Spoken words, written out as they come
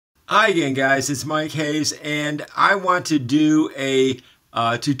Hi again, guys. It's Mike Hayes, and I want to do a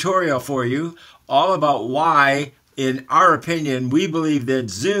tutorial for you all about why, in our opinion, we believe that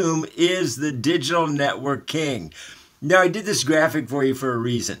Zoom is the digital network king. Now, I did this graphic for you for a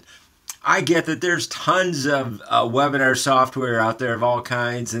reason. I get that there's tons of webinar software out there of all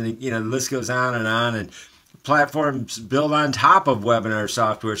kinds, and the list goes on, and platforms build on top of webinar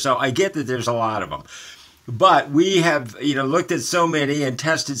software. So I get that there's a lot of them. But we have, looked at so many and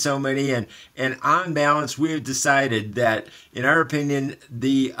tested so many, and on balance, we have decided that, in our opinion,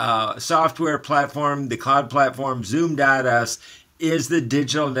 the software platform, the cloud platform, Zoom.us, is the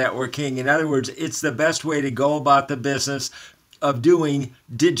digital networking. In other words, it's the best way to go about the business of doing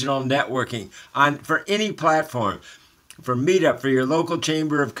digital networking for any platform. For Meetup, for your local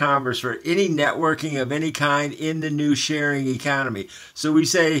chamber of commerce, for any networking of any kind in the new sharing economy. So we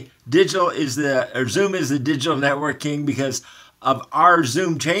say Zoom is the digital network king because of our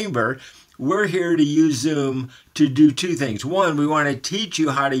Zoom chamber. We're here to use Zoom to do two things. One, we want to teach you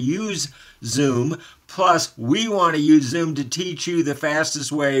how to use Zoom. Plus, we want to use Zoom to teach you the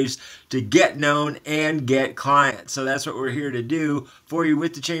fastest ways to get known and get clients. So that's what we're here to do for you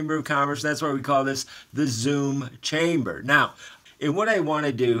with the Chamber of Commerce. That's why we call this the Zoom Chamber. Now, and what I want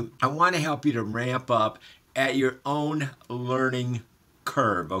to do, I want to help you to ramp up at your own learning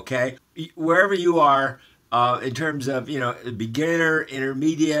curve, okay? Wherever you are, in terms of, beginner,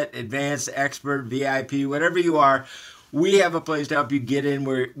 intermediate, advanced, expert, VIP, whatever you are, we have a place to help you get in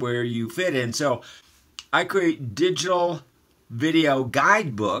where you fit in. So I create digital video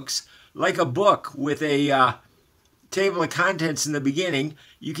guidebooks, like a book with a table of contents in the beginning.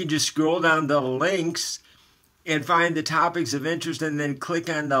 You can just scroll down the links and find the topics of interest and then click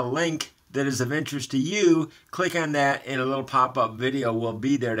on the link that is of interest to you. Click on that and a little pop-up video will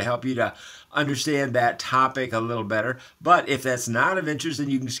be there to help you to understand that topic a little better. But if that's not of interest, then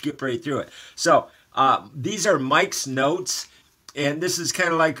you can skip right through it. So these are Mike's notes. And this is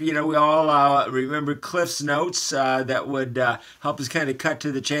kind of like, we all remember Cliff's notes that would help us kind of cut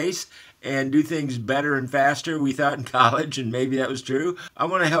to the chase and do things better and faster, we thought in college, and maybe that was true. I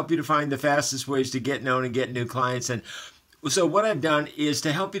want to help you to find the fastest ways to get known and get new clients. And so what I've done is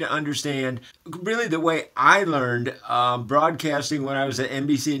to help you to understand really the way I learned broadcasting when I was at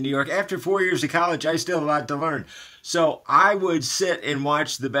NBC in New York. After 4 years of college, I still have a lot to learn. So I would sit and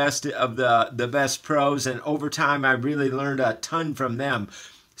watch the best of the best pros, and over time I really learned a ton from them.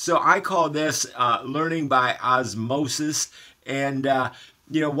 So I call this learning by osmosis. And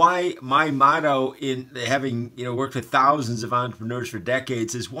why my motto in having worked with thousands of entrepreneurs for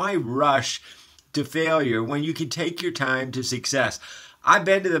decades is why rush to failure when you can take your time to success. I've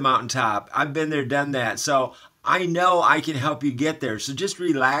been to the mountaintop. I've been there, done that. So I know I can help you get there. So just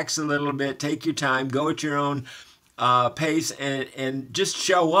relax a little bit, take your time, go at your own pace, and just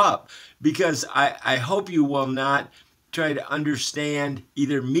show up, because I hope you will not try to understand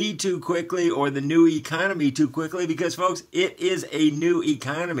either me too quickly or the new economy too quickly, because folks, it is a new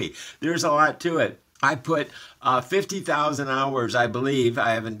economy. There's a lot to it. I put 50,000 hours, I believe. I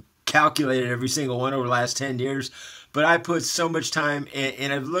haven't calculated every single one over the last 10 years, but I put so much time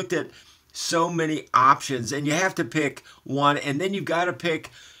and I've looked at so many options, and you have to pick one, and then you've got to pick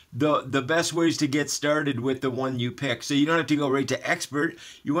the best ways to get started with the one you pick. So you don't have to go right to expert.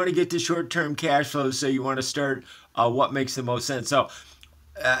 You want to get to short-term cash flows, so you want to start what makes the most sense. So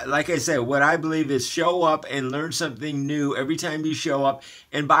like I said, what I believe is show up and learn something new every time you show up.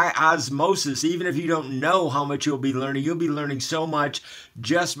 And by osmosis, even if you don't know how much you'll be learning so much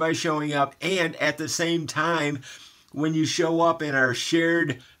just by showing up. And at the same time, when you show up in our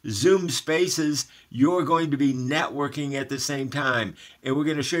shared Zoom spaces, you're going to be networking at the same time. And we're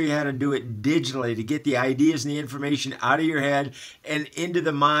going to show you how to do it digitally to get the ideas and the information out of your head and into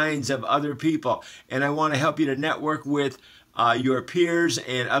the minds of other people. And I want to help you to network with your peers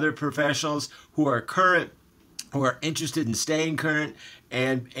and other professionals who are current, who are interested in staying current,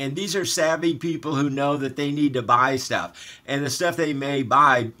 and these are savvy people who know that they need to buy stuff, and the stuff they may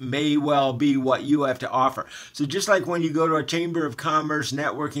buy may well be what you have to offer. So just like when you go to a Chamber of Commerce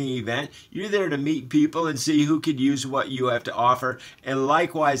networking event, you're there to meet people and see who could use what you have to offer, and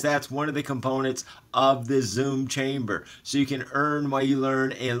likewise, that's one of the components of the Zoom Chamber. So you can earn while you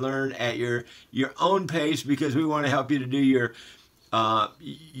learn, and learn at your own pace, because we want to help you to do your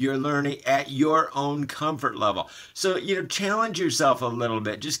learning at your own comfort level. So, challenge yourself a little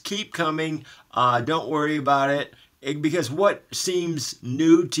bit. Just keep coming. Don't worry about it, because what seems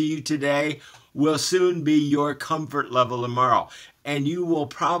new to you today will soon be your comfort level tomorrow. And you will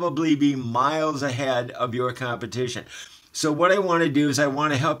probably be miles ahead of your competition. So what I want to do is I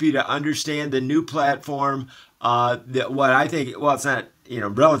want to help you to understand the new platform, what I think, well, it's not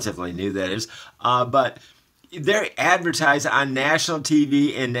relatively new, that is, but they're advertised on national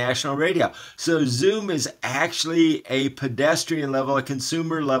TV and national radio. So Zoom is actually a pedestrian level, a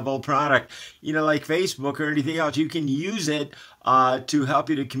consumer level product, like Facebook or anything else. You can use it to help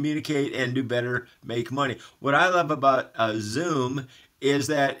you to communicate and do better, make money. What I love about Zoom is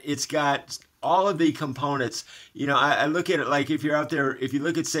that it's got all of the components. I look at it like if you're out there, if you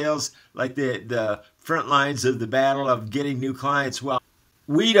look at sales, like the front lines of the battle of getting new clients, well,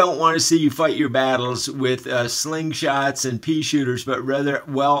 we don't want to see you fight your battles with slingshots and pea shooters, but rather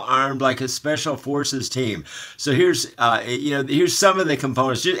well armed like a special forces team. So here's some of the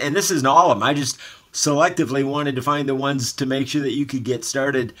components, and this isn't all of them. I just selectively wanted to find the ones to make sure that you could get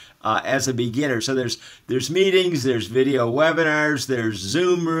started as a beginner. So there's meetings, there's video webinars, there's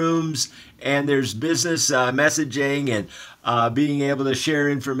Zoom rooms, and there's business messaging and being able to share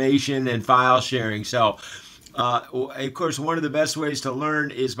information and file sharing. So of course, one of the best ways to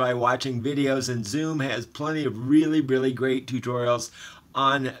learn is by watching videos, and Zoom has plenty of really, really great tutorials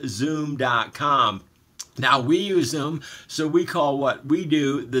on Zoom.com. Now, we use Zoom, so we call what we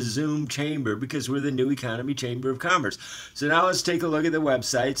do the Zoom Chamber, because we're the New Economy Chamber of Commerce. So now let's take a look at the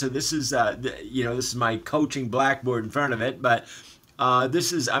website. So this is, this is my coaching blackboard in front of it, but I'm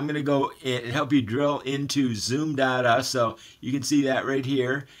going to go and help you drill into Zoom.us, so you can see that right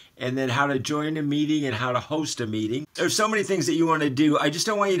here, and then how to join a meeting and how to host a meeting. There's so many things that you want to do. I just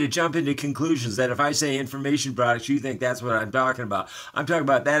don't want you to jump into conclusions that if I say information products, you think that's what I'm talking about. I'm talking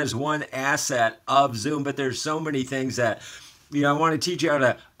about that is one asset of Zoom, but there's so many things that I want to teach you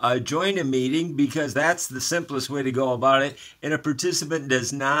how to join a meeting, because that's the simplest way to go about it. And a participant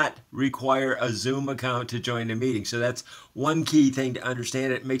does not require a Zoom account to join a meeting. So that's one key thing to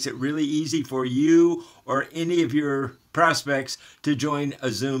understand. It makes it really easy for you or any of your prospects to join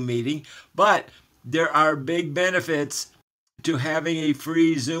a Zoom meeting. But there are big benefits to having a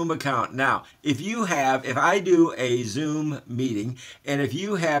free Zoom account. Now, if I do a Zoom meeting, and if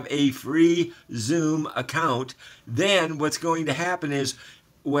you have a free Zoom account, then what's going to happen is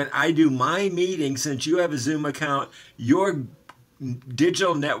when I do my meeting, since you have a Zoom account, your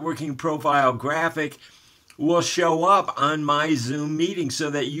digital networking profile graphic will show up on my Zoom meeting, so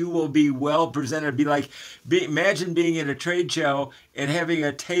that you will be well presented. Imagine being in a trade show and having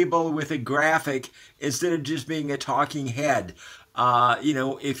a table with a graphic instead of just being a talking head.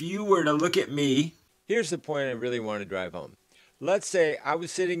 If you were to look at me, here's the point I really want to drive home. Let's say I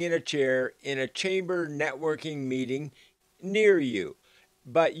was sitting in a chair in a chamber networking meeting near you,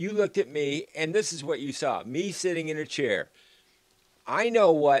 but you looked at me and this is what you saw, me sitting in a chair. I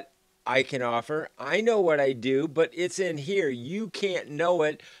know what I can offer. I know what I do, but it's in here. You can't know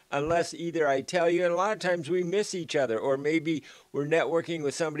it unless either I tell you, and a lot of times we miss each other, or maybe we're networking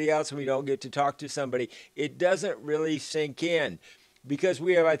with somebody else and we don't get to talk to somebody. It doesn't really sink in, because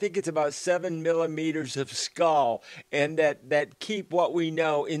we have, I think it's about 7 millimeters of skull, and that keep what we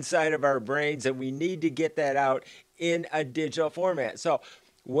know inside of our brains, and we need to get that out in a digital format. So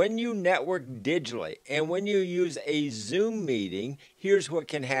when you network digitally and when you use a Zoom meeting, here's what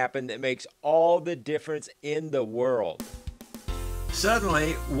can happen that makes all the difference in the world.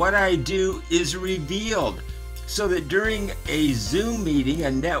 Suddenly, what I do is revealed, so that during a Zoom meeting, a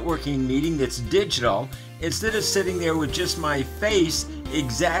networking meeting that's digital, instead of sitting there with just my face,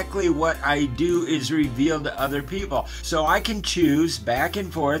 exactly what I do is revealed to other people. So I can choose back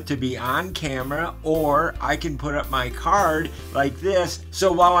and forth to be on camera, or I can put up my card like this.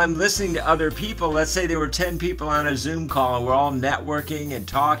 So while I'm listening to other people, let's say there were 10 people on a Zoom call and we're all networking and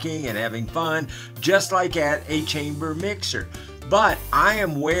talking and having fun, just like at a chamber mixer. But I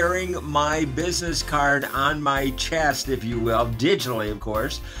am wearing my business card on my chest, if you will, digitally, of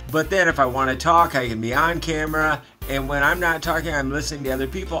course. But then if I want to talk, I can be on camera. And when I'm not talking, I'm listening to other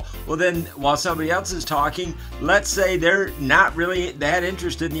people. Well, then while somebody else is talking, let's say they're not really that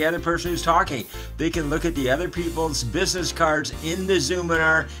interested in the other person who's talking, they can look at the other people's business cards in the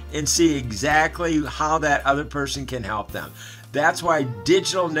Zoominar and see exactly how that other person can help them. That's why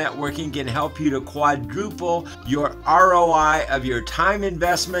digital networking can help you to quadruple your ROI of your time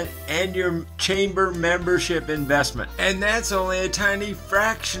investment and your chamber membership investment. And that's only a tiny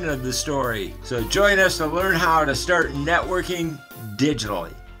fraction of the story. So join us to learn how to start networking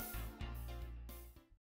digitally.